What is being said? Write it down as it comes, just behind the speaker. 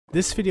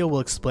This video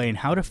will explain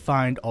how to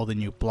find all the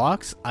new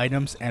blocks,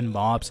 items, and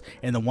mobs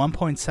in the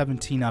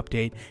 1.17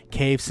 update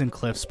Caves and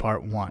Cliffs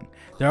Part 1.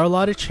 There are a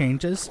lot of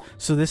changes,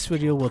 so this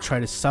video will try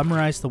to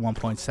summarize the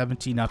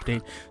 1.17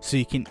 update so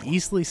you can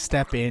easily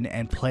step in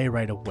and play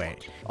right away.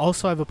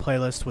 Also, I have a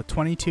playlist with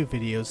 22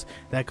 videos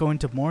that go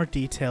into more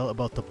detail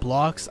about the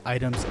blocks,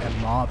 items,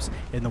 and mobs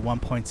in the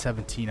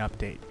 1.17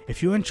 update.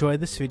 If you enjoyed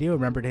this video,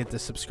 remember to hit the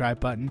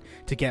subscribe button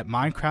to get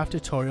Minecraft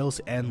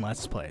tutorials and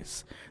Let's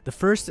Plays. The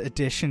first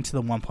addition to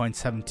the 1.17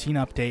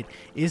 update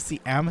is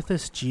the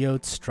Amethyst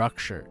Geode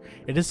structure.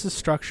 It is a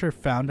structure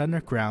found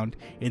underground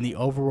in the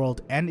overworld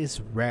and is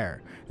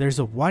rare. There's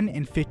a 1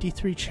 in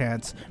 53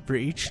 chance for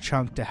each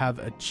chunk to have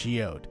a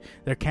geode.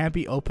 There can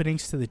be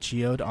openings to the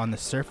geode on the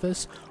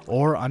surface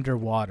or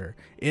underwater.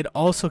 It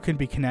also can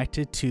be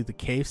connected to the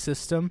cave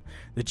system.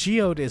 The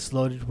geode is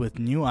loaded with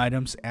new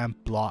items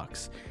and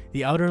blocks.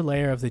 The outer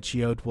layer of the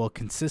geode will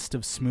consist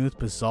of smooth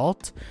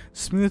basalt.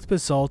 Smooth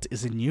basalt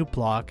is a new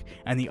block,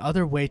 and the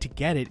other way to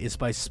get it is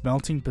by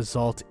smelting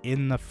basalt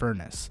in the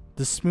furnace.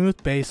 The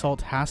smooth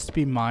basalt has to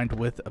be mined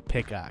with a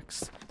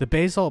pickaxe. The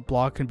basalt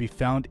block can be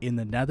found in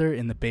the nether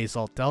in the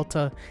Basalt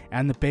Delta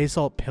and the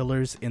basalt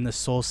pillars in the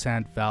Soul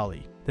Sand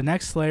Valley. The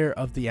next layer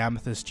of the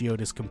Amethyst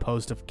Geode is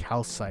composed of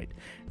calcite.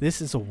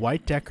 This is a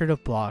white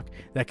decorative block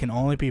that can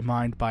only be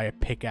mined by a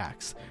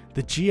pickaxe.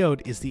 The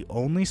geode is the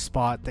only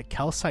spot that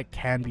calcite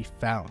can be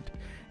found.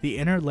 The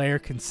inner layer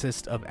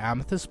consists of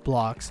amethyst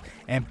blocks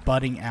and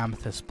budding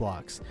amethyst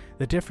blocks.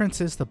 The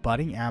difference is the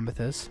budding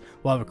amethysts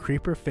will have a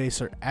creeper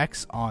face or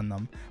X on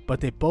them,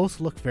 but they both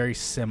look very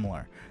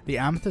similar. The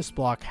amethyst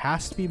block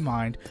has to be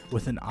mined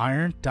with an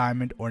iron,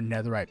 diamond, or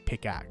netherite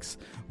pickaxe.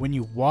 When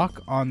you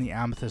walk on the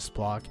amethyst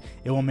block,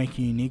 it will make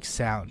a unique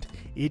sound.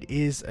 It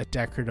is a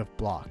decorative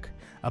block.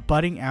 A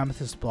budding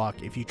amethyst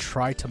block, if you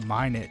try to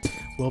mine it,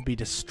 will be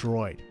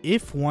destroyed.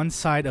 If one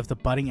side of the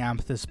budding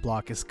amethyst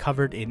block is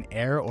covered in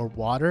air or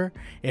water,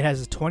 it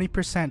has a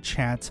 20%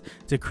 chance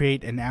to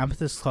create an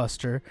amethyst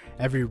cluster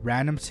every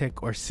random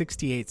tick or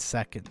 68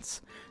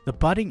 seconds. The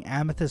budding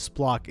amethyst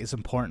block is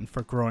important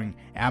for growing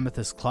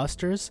amethyst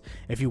clusters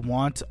if you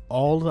want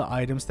all the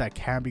items that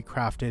can be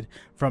crafted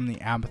from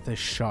the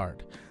amethyst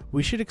shard.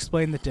 We should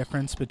explain the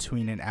difference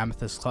between an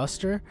amethyst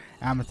cluster,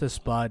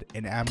 amethyst bud,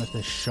 and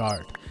amethyst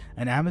shard.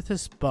 An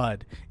amethyst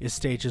bud is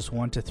stages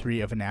 1 to 3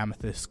 of an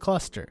amethyst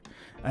cluster.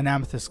 An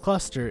amethyst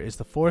cluster is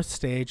the 4th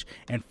stage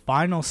and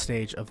final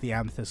stage of the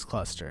amethyst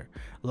cluster.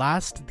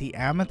 Last, the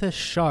amethyst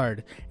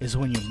shard is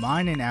when you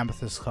mine an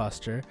amethyst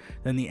cluster,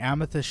 then the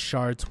amethyst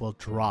shards will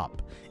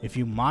drop. If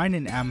you mine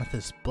an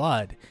amethyst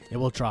bud, it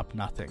will drop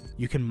nothing.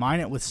 You can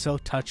mine it with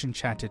Silk Touch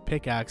enchanted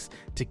pickaxe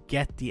to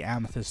get the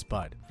amethyst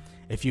bud.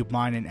 If you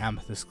mine an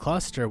amethyst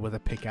cluster with a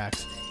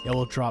pickaxe, it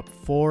will drop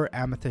 4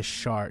 amethyst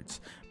shards.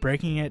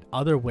 Breaking it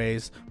other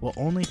ways will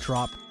only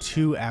drop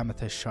 2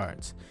 amethyst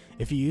shards.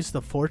 If you use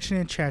the Fortune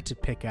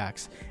enchanted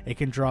pickaxe, it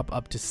can drop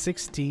up to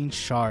 16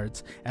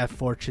 shards at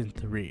Fortune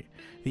 3.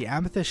 The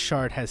amethyst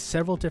shard has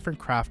several different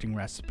crafting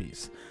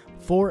recipes.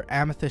 4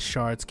 amethyst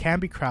shards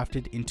can be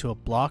crafted into a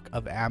block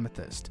of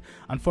amethyst.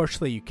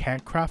 Unfortunately, you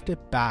can't craft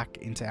it back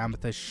into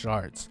amethyst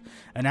shards.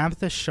 An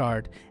amethyst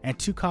shard and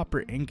 2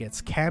 copper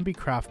ingots can be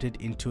crafted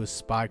into a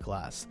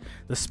spyglass.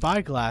 The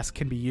spyglass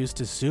can be used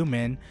to zoom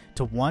in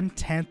to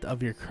 1/10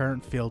 of your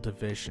current field of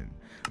vision.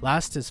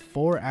 Last is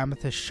 4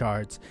 amethyst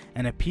shards,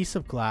 and a piece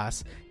of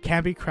glass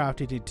can be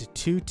crafted into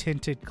 2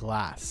 tinted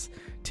glass.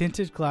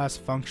 Tinted glass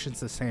functions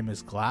the same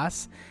as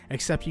glass,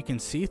 except you can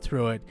see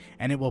through it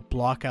and it will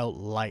block out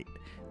light.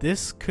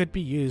 This could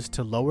be used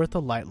to lower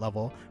the light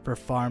level for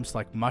farms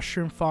like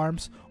mushroom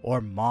farms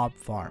or mob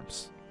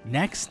farms.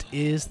 Next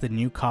is the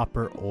new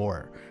copper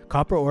ore.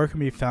 Copper ore can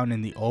be found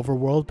in the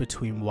overworld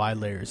between Y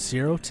layers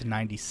 0 to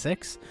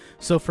 96,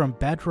 so from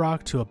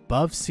bedrock to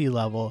above sea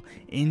level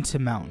into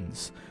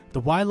mountains. The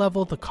Y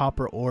level the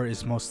copper ore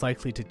is most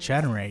likely to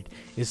generate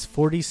is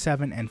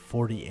 47 and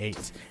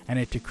 48, and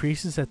it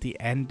decreases at the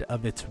end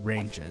of its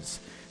ranges.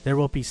 There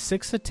will be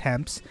 6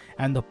 attempts,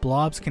 and the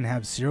blobs can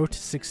have 0 to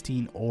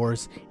 16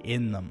 ores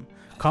in them.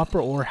 Copper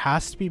ore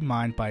has to be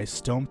mined by a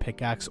stone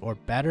pickaxe or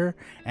better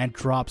and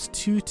drops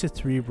 2 to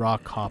 3 raw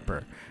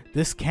copper.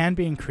 This can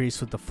be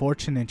increased with the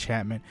Fortune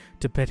enchantment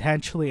to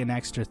potentially an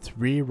extra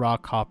 3 raw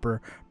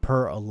copper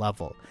per a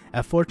level.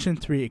 At Fortune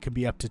 3 it can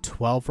be up to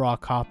 12 raw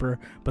copper,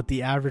 but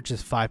the average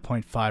is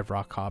 5.5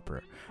 raw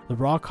copper. The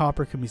raw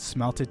copper can be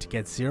smelted to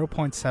get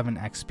 0.7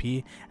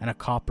 XP and a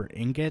copper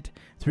ingot.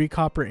 3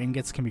 copper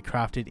ingots can be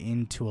crafted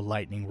into a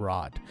lightning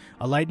rod.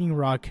 A lightning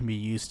rod can be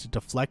used to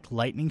deflect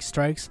lightning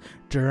strikes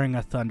during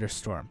a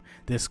thunderstorm.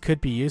 This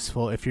could be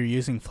useful if you're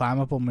using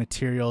flammable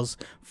materials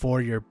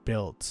for your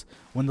builds.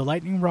 When the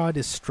lightning rod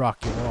is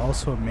struck, it will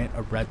also emit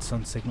a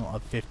redstone signal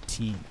of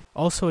 15.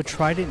 Also, a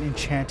trident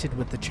enchanted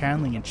with the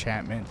channeling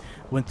enchantment,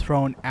 when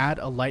thrown at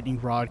a lightning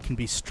rod, can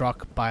be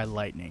struck by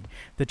lightning.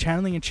 The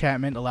channeling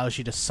enchantment allows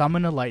you to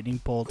summon a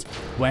lightning bolt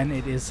when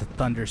it is a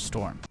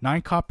thunderstorm.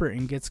 9 copper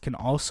ingots can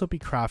also be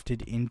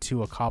crafted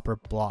into a copper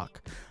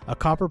block. A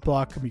copper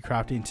block can be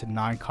crafted into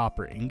 9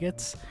 copper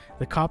ingots.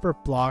 The copper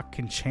block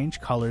can change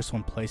colors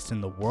when placed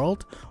in the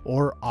world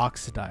or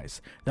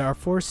oxidize. There are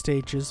 4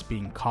 stages,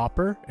 being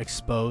copper,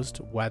 exposed,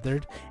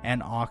 weathered,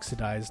 and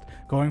oxidized,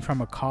 going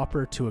from a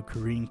copper to a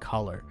green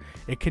color.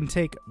 It can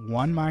take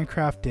 1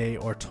 Minecraft day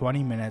or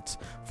 20 minutes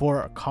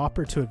for a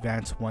copper to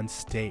advance 1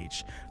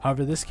 stage.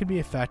 However, this can be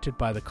affected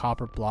by the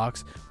copper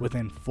blocks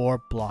within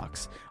 4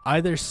 blocks,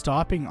 either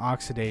stopping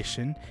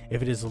oxidation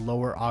if it is a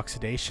lower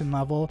oxidation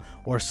level,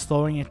 or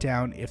slowing it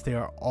down if they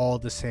are all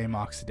the same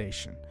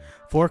oxidation.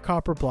 4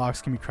 copper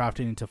blocks can be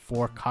crafted into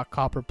 4 cut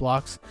copper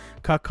blocks.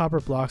 Cut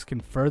copper blocks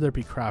can further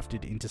be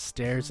crafted into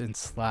stairs and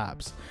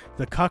slabs.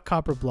 The cut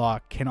copper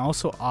block can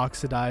also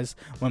oxidize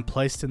when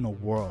placed in the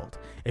world.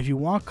 If you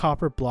want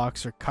copper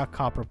blocks or cut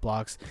copper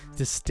blocks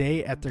to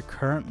stay at their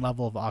current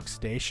level of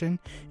oxidation,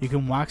 you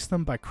can wax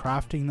them by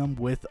crafting them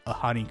with a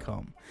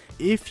honeycomb.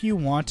 If you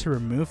want to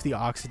remove the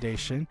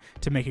oxidation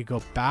to make it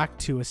go back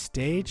to a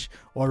stage,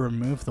 or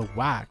remove the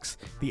wax,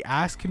 the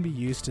axe can be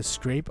used to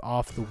scrape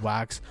off the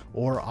wax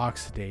or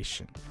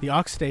oxidation. The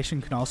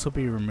oxidation can also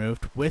be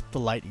removed with the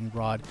lightning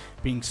rod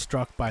being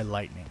struck by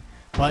lightning,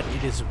 but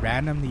it is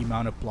random the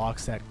amount of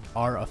blocks that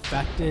are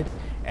affected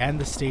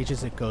and the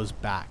stages it goes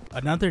back.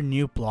 Another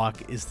new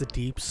block is the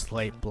deep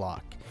slate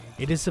block.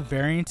 It is a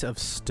variant of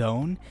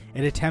stone.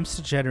 It attempts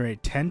to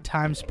generate 10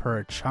 times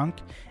per chunk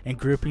and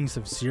groupings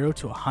of 0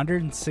 to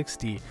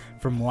 160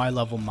 from Y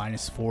level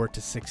 -4 to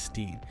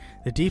 16.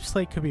 The deep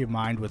slate could be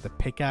mined with a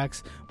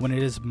pickaxe. When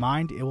it is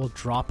mined, it will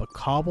drop a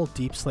cobble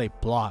deep slate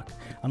block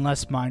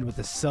unless mined with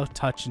a silk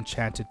touch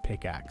enchanted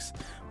pickaxe.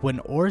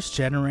 When ores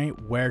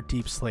generate where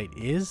deep slate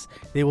is,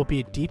 they will be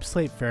a deep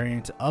slate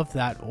variant of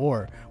that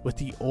ore with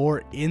the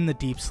ore in the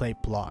deep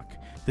slate block.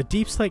 The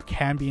deep slate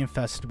can be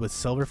infested with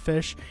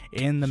silverfish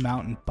in the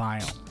mountain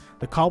biome.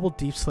 The cobbled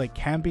deep slate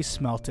can be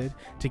smelted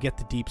to get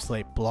the deep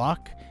slate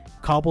block.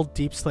 Cobbled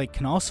deep slate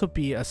can also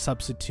be a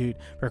substitute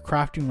for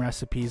crafting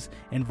recipes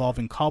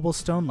involving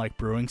cobblestone like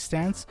brewing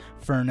stands,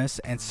 furnace,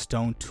 and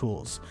stone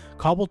tools.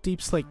 Cobbled deep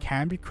slate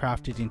can be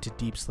crafted into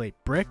deep slate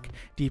brick,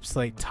 deep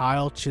slate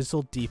tile,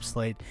 chiseled deep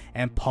slate,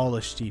 and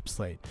polished deep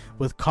slate.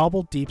 With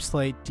cobbled deep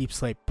slate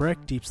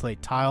brick, deep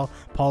slate tile,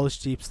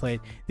 polished deep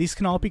slate, these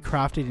can all be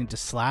crafted into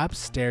slabs,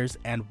 stairs,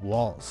 and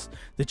walls.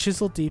 The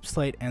chiseled deep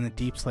slate and the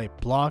deep slate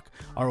block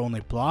are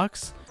only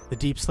blocks. The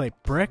deep slate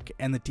brick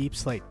and the deep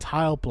slate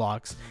tile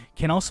blocks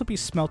can also be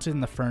smelted in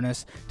the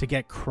furnace to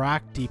get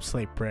cracked deep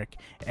slate brick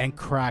and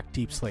cracked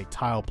deep slate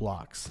tile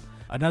blocks.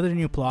 Another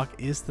new block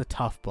is the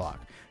tuff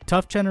block.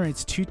 Tuff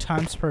generates 2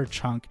 times per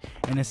chunk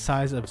in a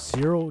size of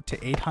 0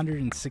 to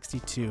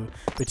 862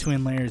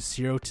 between layers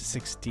 0 to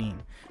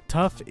 16.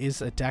 Tuff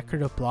is a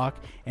decorative block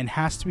and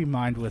has to be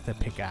mined with a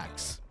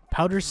pickaxe.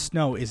 Powdered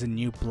snow is a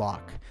new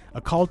block. A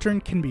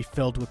cauldron can be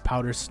filled with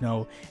powdered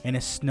snow in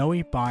a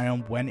snowy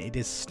biome when it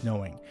is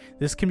snowing.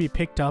 This can be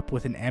picked up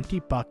with an empty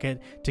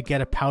bucket to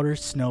get a powdered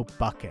snow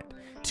bucket.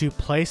 To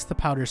place the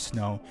powdered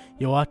snow,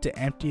 you'll have to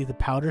empty the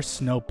powdered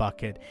snow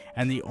bucket,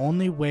 and the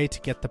only way to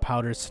get the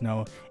powdered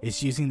snow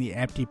is using the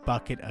empty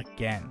bucket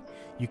again.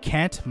 You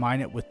can't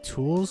mine it with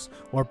tools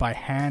or by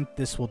hand,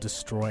 this will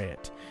destroy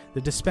it.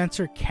 The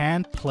dispenser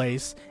can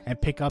place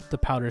and pick up the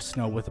powdered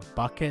snow with a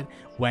bucket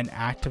when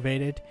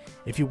activated.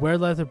 If you wear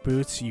leather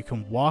boots, you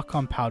can walk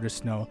on powdered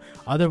snow,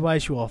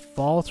 otherwise you will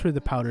fall through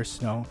the powdered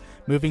snow,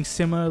 moving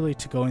similarly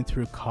to going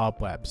through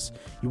cobwebs.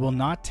 You will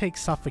not take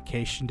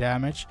suffocation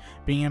damage.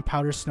 Being in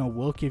powdered snow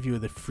will give you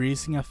the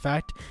freezing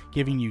effect,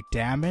 giving you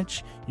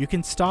damage. You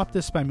can stop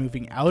this by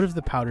moving out of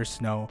the powdered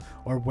snow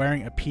or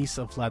wearing a piece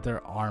of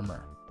leather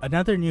armor.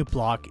 Another new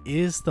block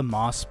is the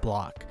moss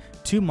block.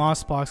 2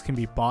 moss blocks can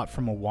be bought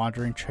from a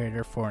wandering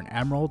trader for an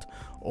emerald,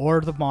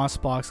 or the moss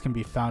blocks can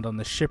be found on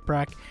the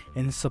shipwreck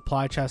in the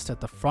supply chest at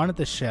the front of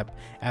the ship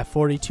at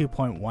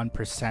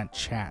 42.1%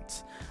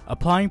 chance.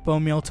 Applying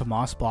bone meal to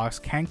moss blocks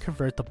can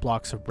convert the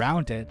blocks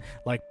around it,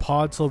 like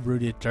podzol,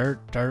 rooted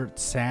dirt,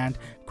 sand,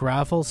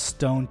 gravel,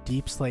 stone,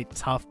 deep slate,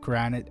 tuff,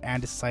 granite,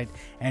 andesite,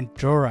 and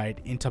diorite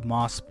into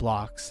moss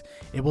blocks.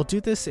 It will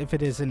do this if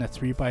it is in a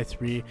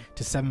 3x3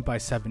 to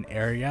 7x7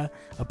 area.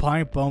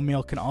 Applying bone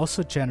meal can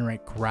also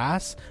generate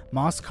grass,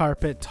 moss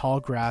carpet, tall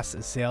grass,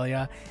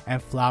 azalea,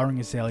 and flowering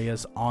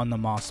azaleas on the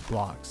moss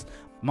blocks.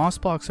 Moss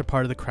blocks are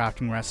part of the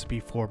crafting recipe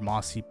for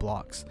mossy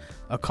blocks.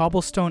 A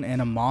cobblestone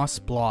and a moss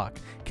block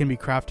can be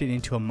crafted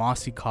into a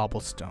mossy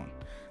cobblestone.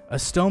 A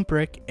stone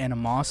brick and a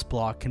moss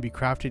block can be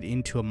crafted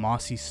into a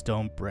mossy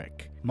stone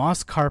brick.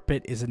 Moss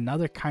carpet is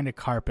another kind of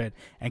carpet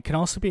and can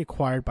also be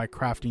acquired by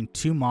crafting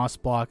 2 moss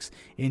blocks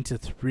into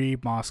 3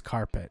 moss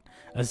carpet.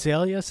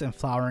 Azaleas and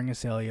flowering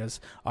azaleas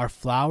are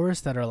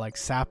flowers that are like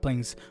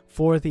saplings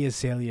for the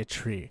azalea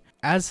tree.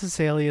 As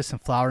azaleas and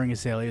flowering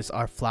azaleas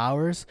are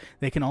flowers,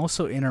 they can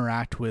also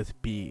interact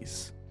with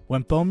bees.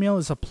 When bone meal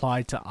is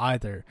applied to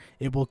either,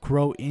 it will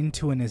grow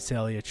into an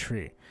azalea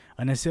tree.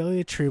 An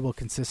azalea tree will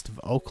consist of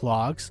oak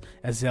logs,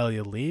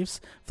 azalea leaves,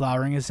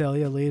 flowering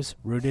azalea leaves,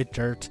 rooted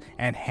dirt,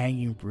 and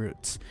hanging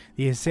roots.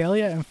 The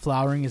azalea and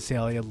flowering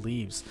azalea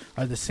leaves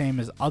are the same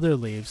as other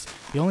leaves.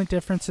 The only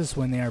difference is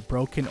when they are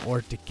broken or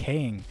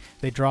decaying,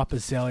 they drop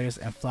azaleas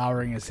and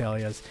flowering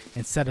azaleas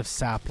instead of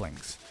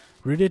saplings.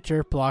 Rooted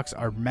dirt blocks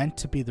are meant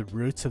to be the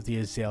roots of the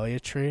azalea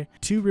tree.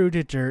 2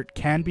 rooted dirt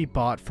can be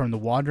bought from the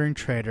wandering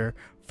trader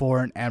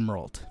for an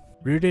emerald.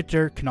 Rooted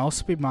dirt can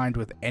also be mined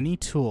with any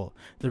tool.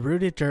 The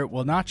rooted dirt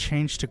will not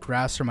change to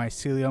grass or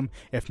mycelium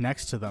if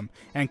next to them,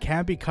 and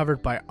can be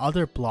covered by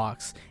other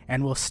blocks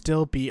and will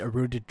still be a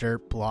rooted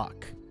dirt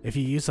block. If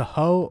you use a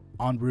hoe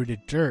on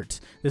rooted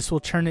dirt, this will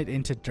turn it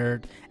into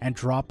dirt and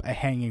drop a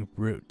hanging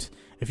root.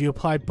 If you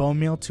apply bone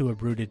meal to a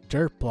rooted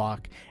dirt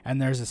block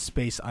and there's a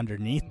space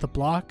underneath the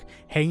block,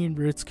 hanging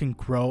roots can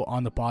grow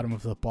on the bottom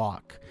of the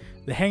block.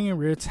 The hanging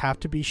roots have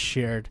to be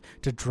sheared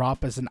to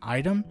drop as an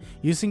item.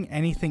 Using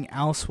anything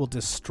else will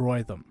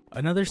destroy them.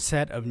 Another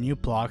set of new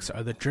blocks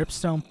are the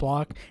dripstone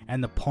block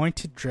and the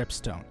pointed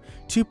dripstone.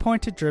 2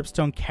 pointed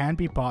dripstone can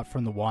be bought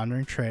from the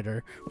wandering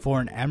trader for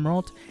an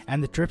emerald,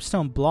 and the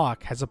dripstone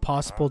block has a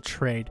possible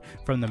trade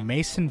from the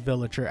mason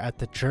villager at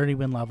the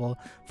journeyman level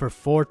for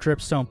 4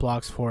 dripstone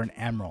blocks for an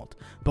emerald.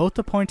 Both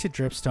the pointed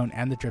dripstone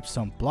and the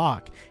dripstone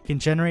block can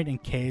generate in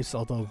caves,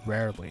 although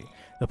rarely.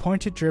 The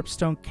pointed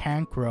dripstone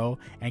can grow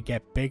and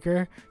get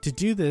bigger. To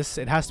do this,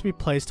 it has to be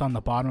placed on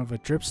the bottom of a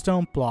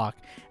dripstone block,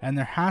 and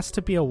there has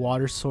to be a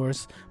water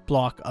source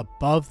block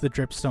above the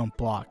dripstone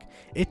block.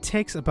 It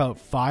takes about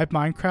 5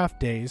 Minecraft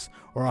days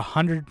or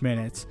 100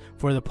 minutes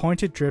for the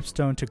pointed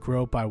dripstone to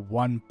grow by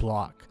 1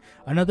 block.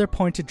 Another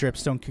pointed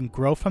dripstone can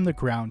grow from the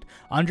ground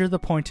under the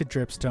pointed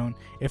dripstone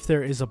if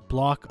there is a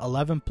block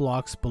 11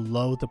 blocks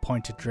below the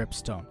pointed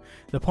dripstone.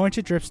 The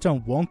pointed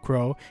dripstone won't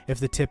grow if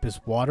the tip is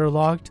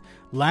waterlogged.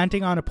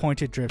 Landing on a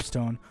pointed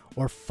dripstone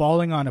or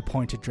falling on a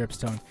pointed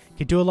dripstone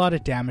can do a lot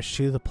of damage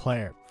to the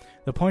player.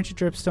 The pointed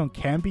dripstone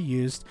can be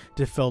used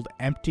to fill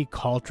empty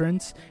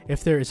cauldrons.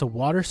 If there is a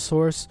water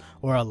source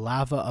or a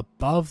lava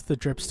above the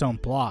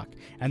dripstone block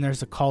and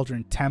there's a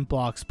cauldron 10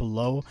 blocks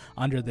below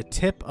under the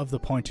tip of the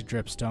pointed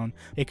dripstone,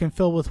 it can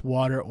fill with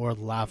water or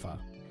lava.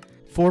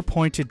 4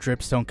 pointed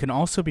dripstone can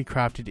also be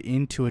crafted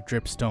into a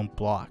dripstone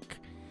block.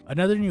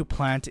 Another new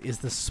plant is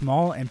the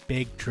small and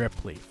big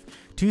drip leaf.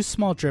 2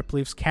 small drip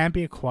leaves can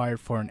be acquired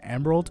for an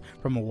emerald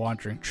from a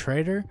wandering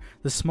trader.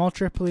 The small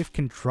drip leaf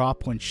can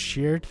drop when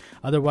sheared,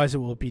 otherwise it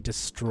will be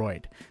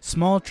destroyed.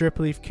 Small drip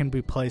leaf can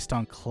be placed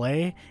on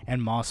clay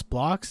and moss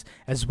blocks,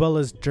 as well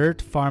as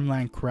dirt,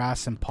 farmland,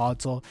 grass, and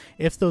podzol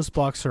if those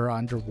blocks are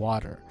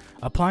underwater.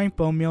 Applying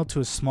bone meal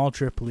to a small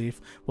drip leaf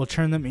will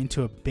turn them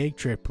into a big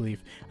drip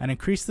leaf and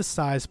increase the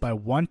size by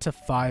 1 to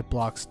 5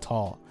 blocks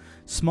tall.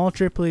 Small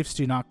drip leaves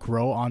do not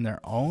grow on their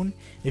own.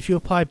 If you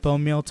apply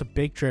bone meal to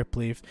big drip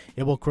leaf,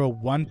 it will grow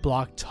 1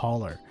 block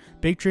taller.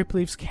 Big drip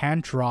leaves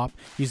can drop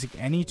using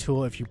any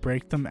tool. If you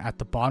break them at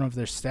the bottom of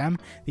their stem,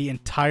 the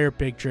entire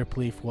big drip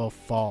leaf will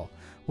fall.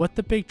 What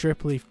the big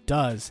drip leaf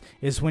does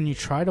is when you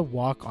try to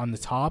walk on the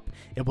top,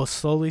 it will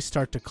slowly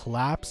start to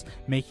collapse,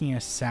 making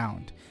a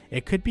sound.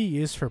 It could be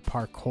used for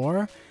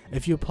parkour.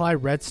 If you apply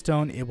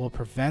redstone, it will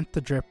prevent the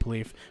drip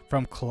leaf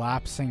from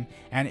collapsing,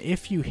 and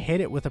if you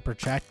hit it with a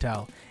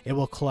projectile, it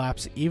will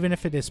collapse even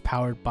if it is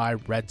powered by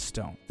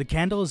redstone. The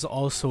candle is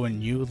also a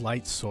new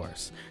light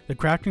source. The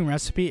crafting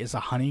recipe is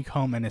a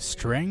honeycomb and a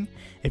string.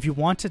 If you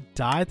want to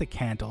dye the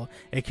candle,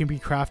 it can be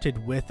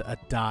crafted with a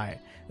dye.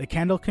 The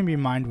candle can be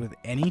mined with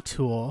any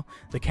tool.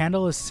 The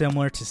candle is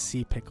similar to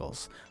sea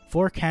pickles.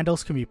 4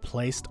 candles can be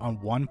placed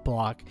on 1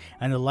 block,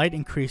 and the light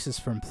increases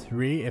from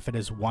 3 if it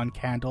is 1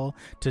 candle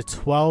to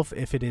 12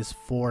 if it is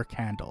 4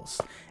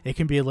 candles. It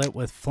can be lit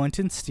with flint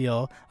and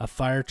steel, a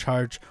fire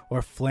charge,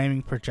 or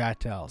flaming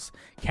projectiles.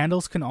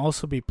 Candles can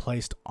also be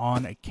placed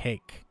on a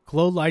cake.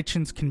 Glow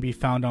lichens can be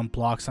found on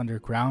blocks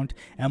underground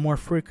and more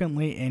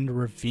frequently in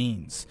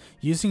ravines.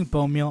 Using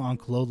bone meal on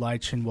glow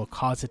lichen will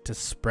cause it to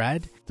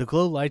spread. The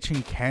glow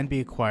lichen can be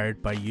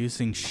acquired by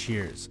using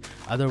shears,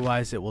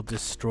 otherwise it will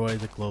destroy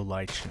the glow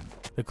lichen.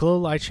 The glow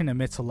lichen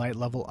emits a light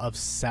level of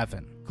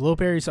 7.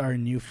 Glowberries are a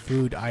new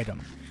food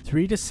item.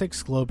 3 to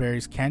 6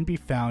 glowberries can be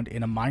found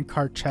in a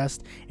minecart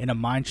chest in a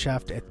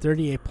mineshaft at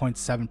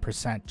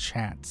 38.7%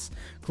 chance.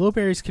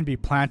 Glowberries can be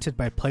planted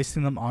by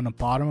placing them on the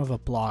bottom of a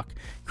block,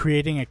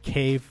 creating a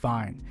cave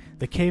vine.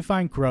 The cave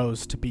vine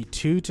grows to be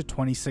 2 to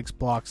 26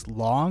 blocks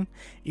long.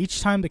 Each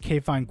time the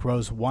cave vine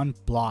grows 1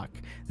 block,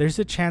 there's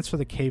a chance for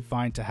the cave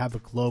vine to have a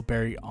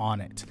glowberry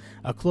on it.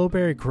 A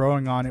glowberry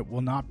growing on it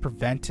will not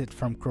prevent it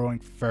from growing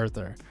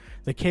further.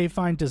 The cave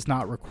vine does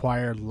not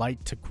require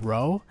light to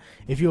grow.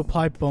 If you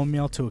apply bone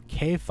meal to a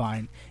cave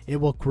vine, it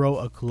will grow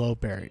a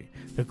glowberry.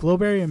 The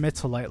glowberry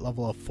emits a light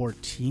level of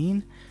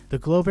 14. The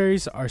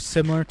glowberries are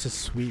similar to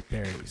sweet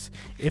berries.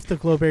 If the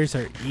glowberries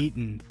are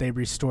eaten, they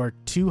restore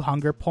 2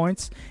 hunger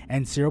points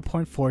and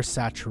 0.4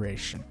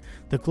 saturation.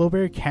 The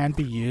glowberry can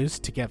be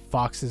used to get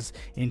foxes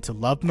into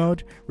love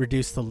mode,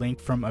 reduce the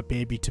link from a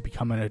baby to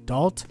become an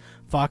adult.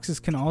 Foxes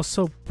can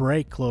also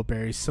break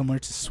glowberries similar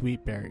to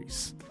sweet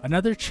berries.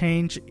 Another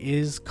change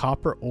is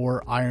copper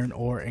ore, iron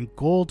ore, and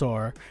gold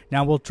ore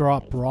now will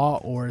drop raw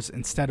ores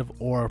instead of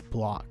ore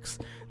blocks.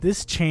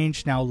 This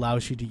change now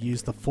allows you to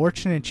use the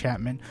fortune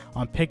enchantment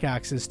on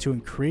pickaxes to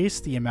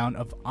increase the amount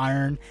of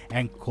iron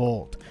and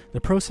gold.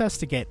 The process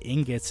to get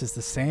ingots is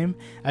the same,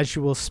 as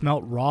you will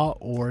smelt raw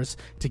ores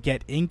to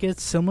get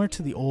ingots similar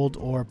to the old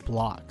ore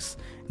blocks.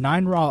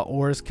 9 raw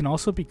ores can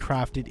also be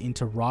crafted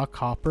into raw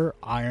copper,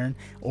 iron,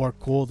 or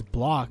gold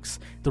blocks.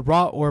 The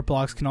raw ore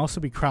blocks can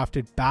also be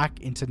crafted back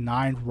into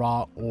 9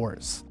 raw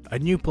ores. A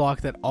new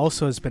block that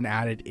also has been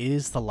added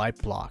is the light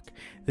block.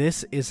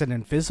 This is an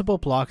invisible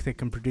block that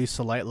can produce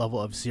a light level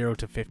of 0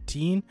 to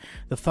 15.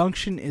 The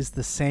function is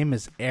the same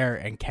as air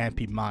and can't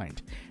be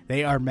mined.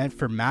 They are meant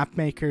for map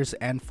makers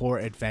and for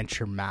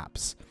adventure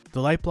maps.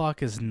 The light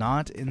block is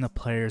not in the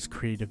player's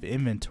creative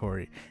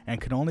inventory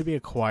and can only be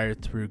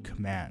acquired through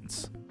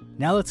commands.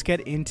 Now let's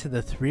get into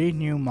the 3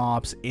 new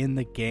mobs in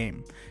the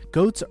game.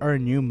 Goats are a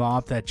new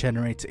mob that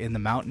generates in the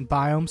mountain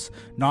biomes,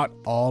 not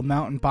all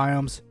mountain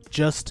biomes,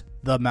 just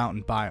the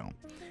mountain biome.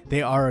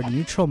 They are a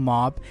neutral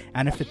mob,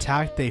 and if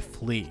attacked they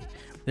flee.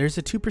 There's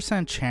a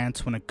 2%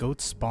 chance when a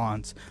goat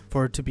spawns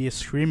for it to be a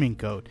screaming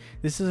goat.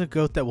 This is a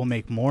goat that will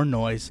make more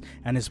noise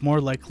and is more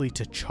likely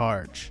to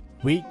charge.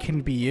 Wheat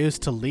can be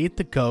used to lead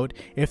the goat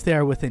if they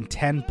are within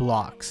 10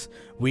 blocks.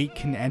 Wheat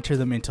can enter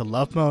them into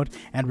love mode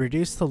and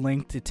reduce the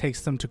length it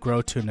takes them to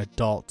grow to an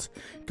adult.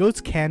 Goats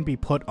can be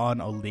put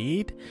on a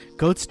lead.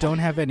 Goats don't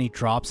have any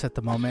drops at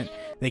the moment.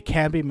 They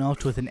can be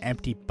milked with an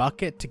empty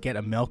bucket to get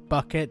a milk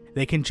bucket.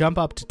 They can jump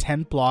up to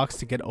 10 blocks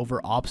to get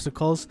over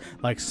obstacles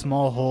like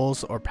small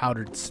holes or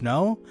powdered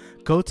snow.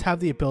 Goats have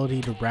the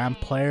ability to ram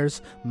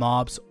players,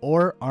 mobs,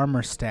 or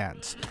armor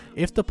stands.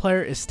 If the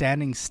player is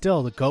standing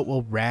still, the goat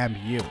will ram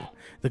you.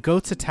 The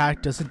goat's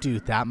attack doesn't do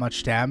that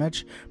much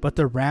damage, but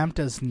the ram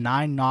does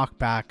 9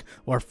 knockback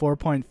or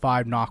 4.5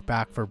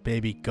 knockback for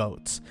baby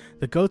goats.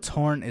 The goat's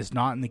horn is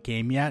not in the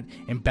game yet.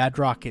 In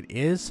Bedrock it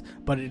is,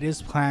 but it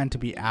is planned to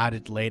be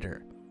added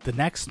later. The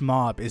next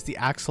mob is the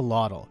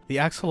axolotl. The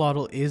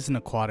axolotl is an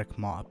aquatic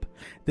mob.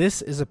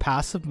 This is a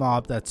passive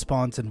mob that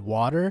spawns in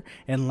water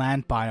and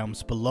land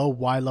biomes below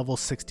Y level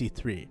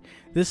 63.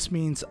 This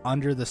means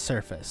under the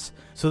surface.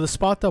 So the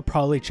spot they'll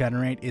probably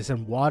generate is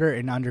in water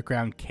and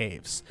underground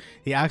caves.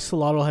 The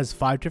axolotl has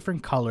 5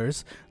 different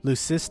colors: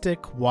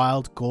 leucistic,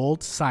 wild,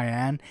 gold,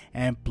 cyan,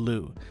 and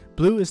blue.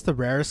 Blue is the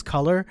rarest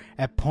color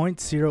at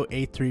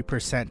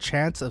 0.083%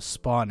 chance of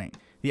spawning.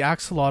 The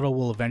axolotl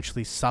will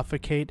eventually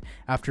suffocate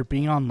after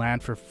being on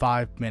land for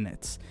 5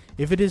 minutes.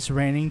 If it is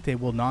raining, they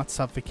will not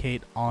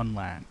suffocate on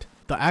land.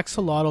 The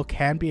axolotl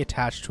can be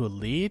attached to a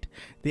lead.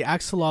 The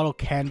axolotl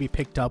can be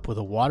picked up with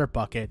a water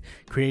bucket,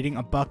 creating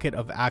a bucket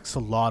of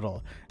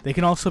axolotl. They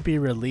can also be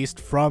released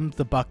from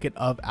the bucket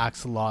of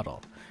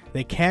axolotl.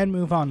 They can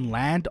move on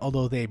land,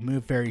 although they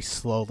move very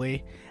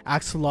slowly.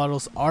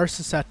 Axolotls are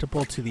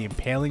susceptible to the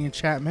impaling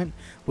enchantment,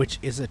 which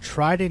is a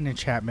trident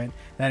enchantment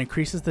that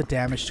increases the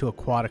damage to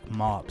aquatic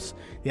mobs.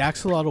 The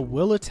axolotl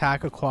will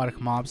attack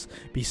aquatic mobs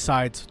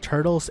besides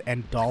turtles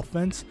and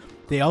dolphins.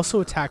 They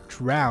also attack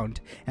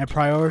drowned and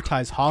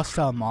prioritize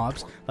hostile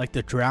mobs like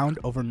the drowned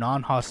over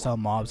non-hostile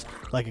mobs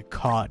like a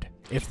cod.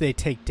 If they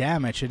take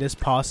damage, it is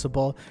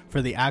possible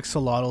for the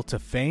axolotl to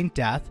feign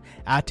death,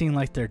 acting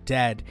like they're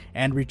dead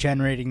and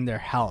regenerating their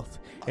health.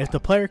 If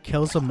the player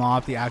kills a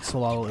mob the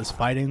axolotl is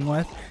fighting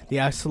with, the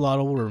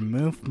axolotl will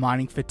remove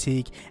mining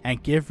fatigue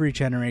and give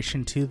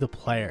regeneration to the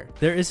player.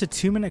 There is a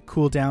 2-minute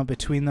cooldown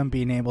between them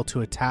being able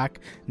to attack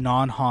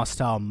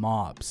non-hostile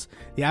mobs.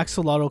 The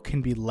axolotl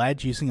can be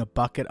led using a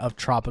bucket of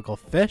tropical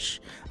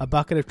fish. A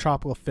bucket of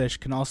tropical fish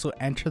can also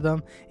enter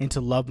them into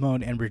love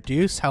mode and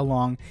reduce how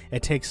long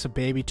it takes a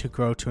baby to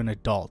grow to an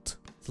adult.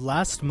 The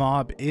last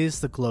mob is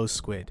the glow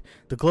squid.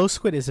 The glow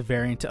squid is a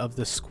variant of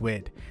the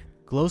squid.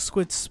 Glow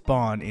squids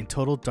spawn in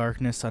total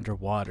darkness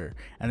underwater,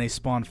 and they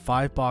spawn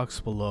 5 blocks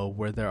below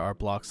where there are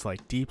blocks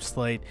like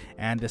deepslate,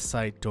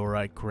 andesite,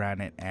 dorite,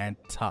 granite, and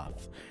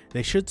tuff.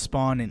 They should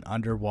spawn in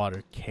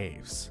underwater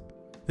caves.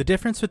 The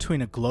difference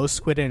between a glow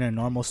squid and a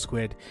normal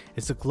squid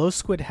is a glow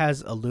squid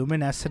has a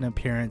luminescent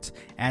appearance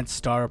and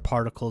star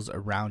particles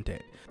around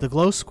it. The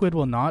glow squid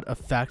will not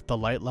affect the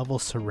light level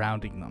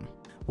surrounding them.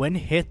 When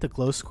hit, the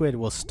glow squid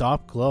will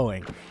stop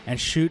glowing and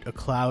shoot a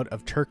cloud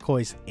of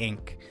turquoise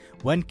ink.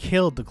 When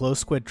killed, the glow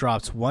squid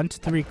drops 1 to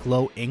 3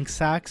 glow ink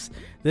sacs.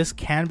 This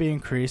can be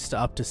increased to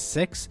up to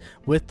 6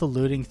 with the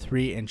looting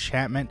 3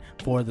 enchantment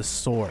for the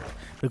sword.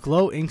 The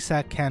glow ink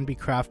sac can be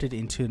crafted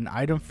into an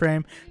item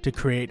frame to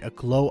create a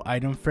glow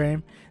item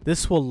frame.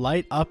 This will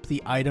light up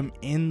the item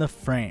in the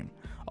frame.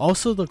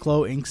 Also, the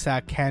glow ink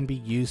sac can be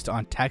used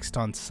on text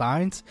on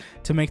signs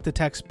to make the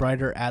text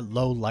brighter at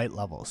low light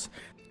levels.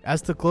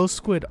 As the glow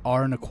squid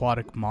are an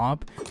aquatic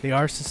mob, they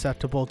are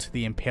susceptible to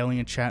the impaling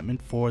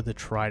enchantment for the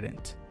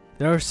trident.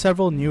 There are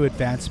several new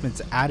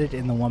advancements added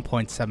in the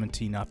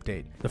 1.17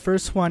 update. The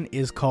first one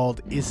is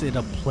called Is It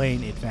a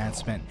Plane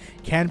advancement.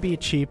 Can be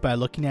achieved by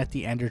looking at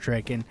the Ender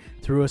Dragon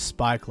through a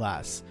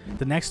spyglass.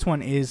 The next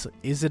one is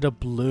It a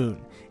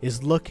Balloon?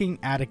 Is looking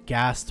at a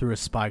gas through a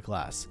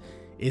spyglass.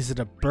 Is It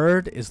a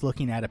Bird? Is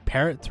looking at a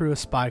parrot through a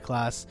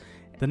spyglass.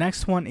 The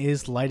next one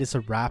is Light as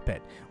a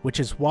Rapid, which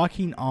is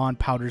walking on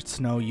powdered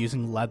snow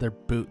using leather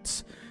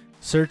boots.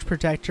 Surge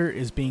Protector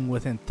is being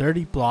within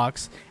 30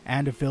 blocks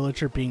and a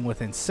villager being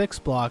within 6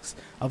 blocks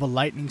of a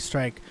lightning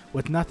strike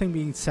with nothing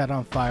being set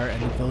on fire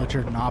and the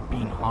villager not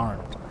being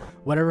harmed.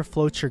 Whatever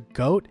floats your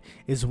goat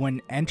is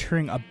when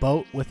entering a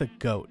boat with a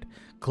goat.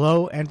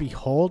 Glow and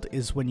Behold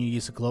is when you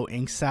use a glow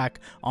ink sac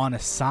on a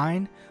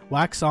sign.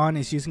 Wax On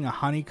is using a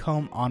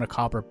honeycomb on a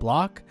copper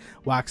block.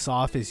 Wax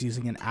Off is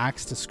using an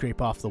axe to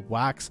scrape off the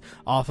wax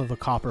off of a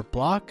copper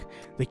block.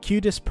 The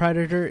Cutest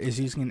Predator is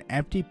using an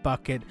empty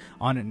bucket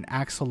on an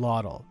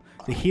axolotl.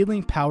 The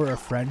Healing Power of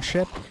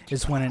Friendship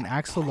is when an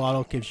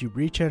axolotl gives you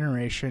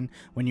regeneration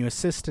when you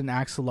assist an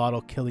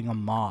axolotl killing a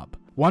mob.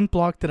 One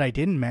block that I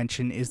didn't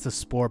mention is the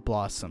Spore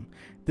Blossom.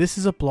 This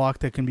is a block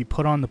that can be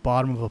put on the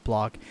bottom of a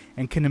block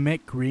and can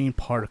emit green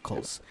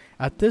particles.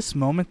 At this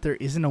moment there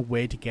isn't a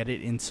way to get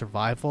it in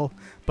survival,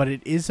 but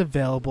it is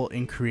available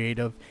in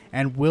creative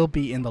and will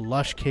be in the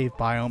Lush Cave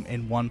biome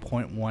in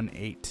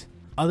 1.18.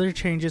 Other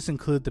changes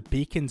include the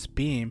beacon's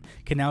beam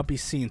can now be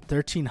seen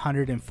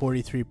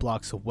 1,343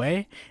 blocks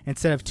away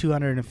instead of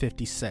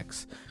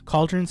 256.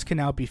 Cauldrons can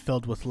now be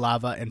filled with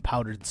lava and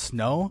powdered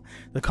snow.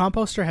 The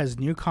composter has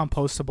new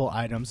compostable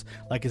items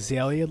like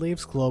azalea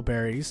leaves,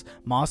 glowberries,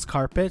 moss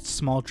carpet,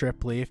 small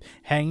drip leaf,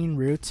 hanging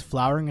roots,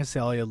 flowering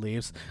azalea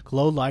leaves,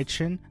 glow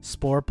lichen,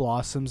 spore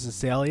blossoms,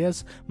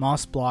 azaleas,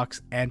 moss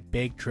blocks, and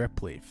big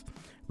drip leaf.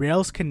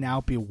 Rails can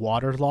now be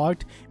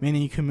waterlogged,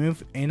 meaning you can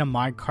move in a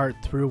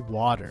minecart through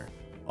water.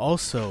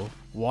 Also,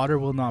 water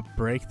will not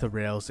break the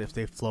rails if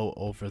they flow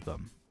over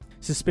them.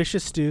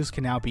 Suspicious stews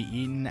can now be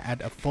eaten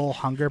at a full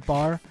hunger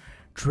bar.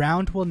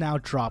 Drowned will now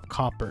drop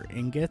copper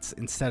ingots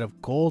instead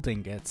of gold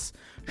ingots.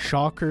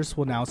 Shockers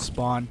will now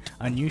spawn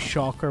a new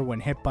shocker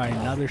when hit by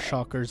another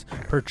shocker's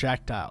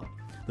projectile.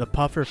 The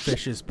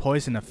pufferfish's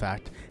poison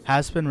effect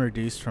has been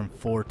reduced from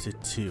 4 to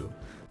 2.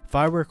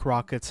 Firework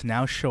rockets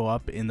now show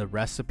up in the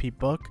recipe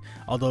book,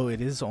 although it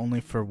is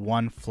only for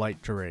one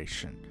flight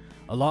duration.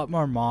 A lot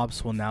more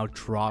mobs will now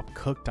drop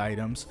cooked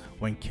items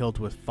when killed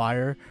with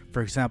fire.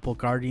 For example,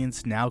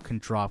 guardians now can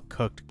drop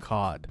cooked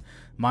cod.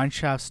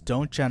 Mineshafts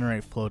don't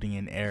generate floating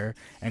in air,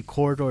 and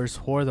corridors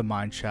for the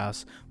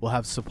mineshafts will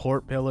have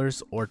support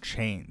pillars or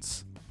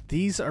chains.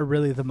 These are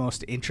really the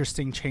most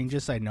interesting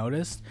changes I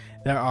noticed.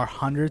 There are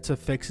hundreds of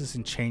fixes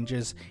and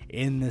changes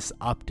in this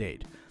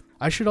update.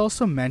 I should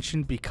also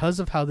mention, because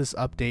of how this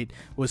update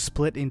was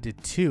split into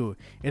two,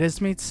 it has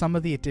made some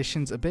of the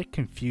additions a bit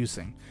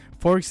confusing.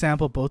 For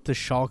example, both the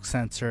shulk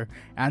sensor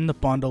and the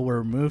bundle were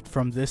removed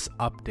from this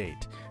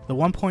update. The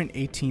 1.18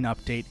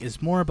 update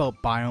is more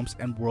about biomes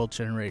and world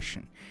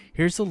generation.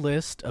 Here's a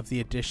list of the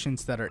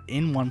additions that are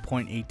in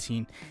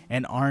 1.18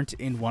 and aren't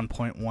in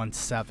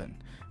 1.17.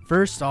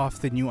 First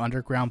off, the new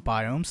underground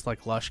biomes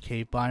like lush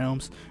cave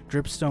biomes,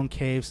 dripstone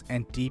caves,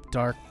 and deep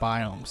dark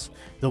biomes.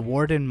 The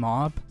warden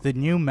mob, the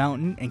new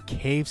mountain and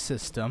cave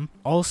system,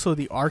 also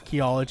the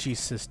archaeology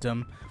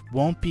system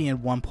won't be in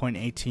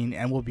 1.18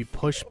 and will be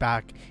pushed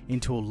back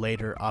into a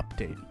later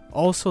update.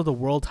 Also, the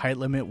world height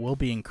limit will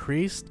be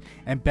increased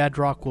and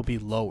bedrock will be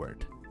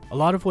lowered. A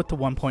lot of what the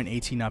 1.18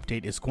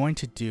 update is going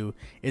to do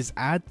is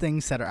add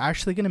things that are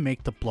actually going to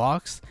make the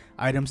blocks,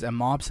 items, and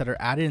mobs that are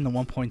added in the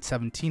 1.17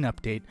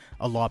 update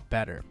a lot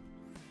better.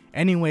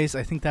 Anyways,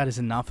 I think that is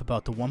enough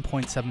about the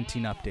 1.17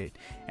 update,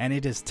 and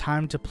it is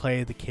time to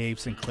play the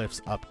Caves and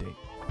Cliffs update.